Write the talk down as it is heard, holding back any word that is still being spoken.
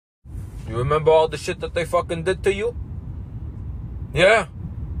You remember all the shit that they fucking did to you? Yeah.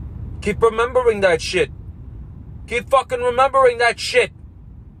 Keep remembering that shit. Keep fucking remembering that shit.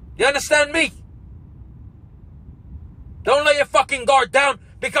 You understand me? Don't let your fucking guard down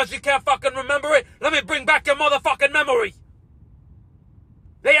because you can't fucking remember it. Let me bring back your motherfucking memory.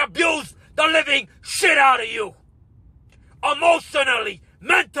 They abused the living shit out of you. Emotionally,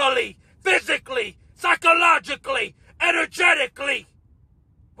 mentally, physically, psychologically, energetically.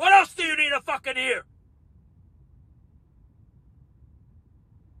 What else do you need to fucking hear?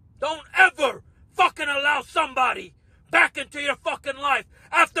 Don't ever fucking allow somebody back into your fucking life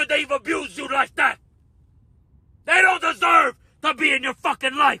after they've abused you like that. They don't deserve to be in your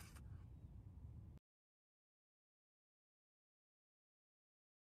fucking life.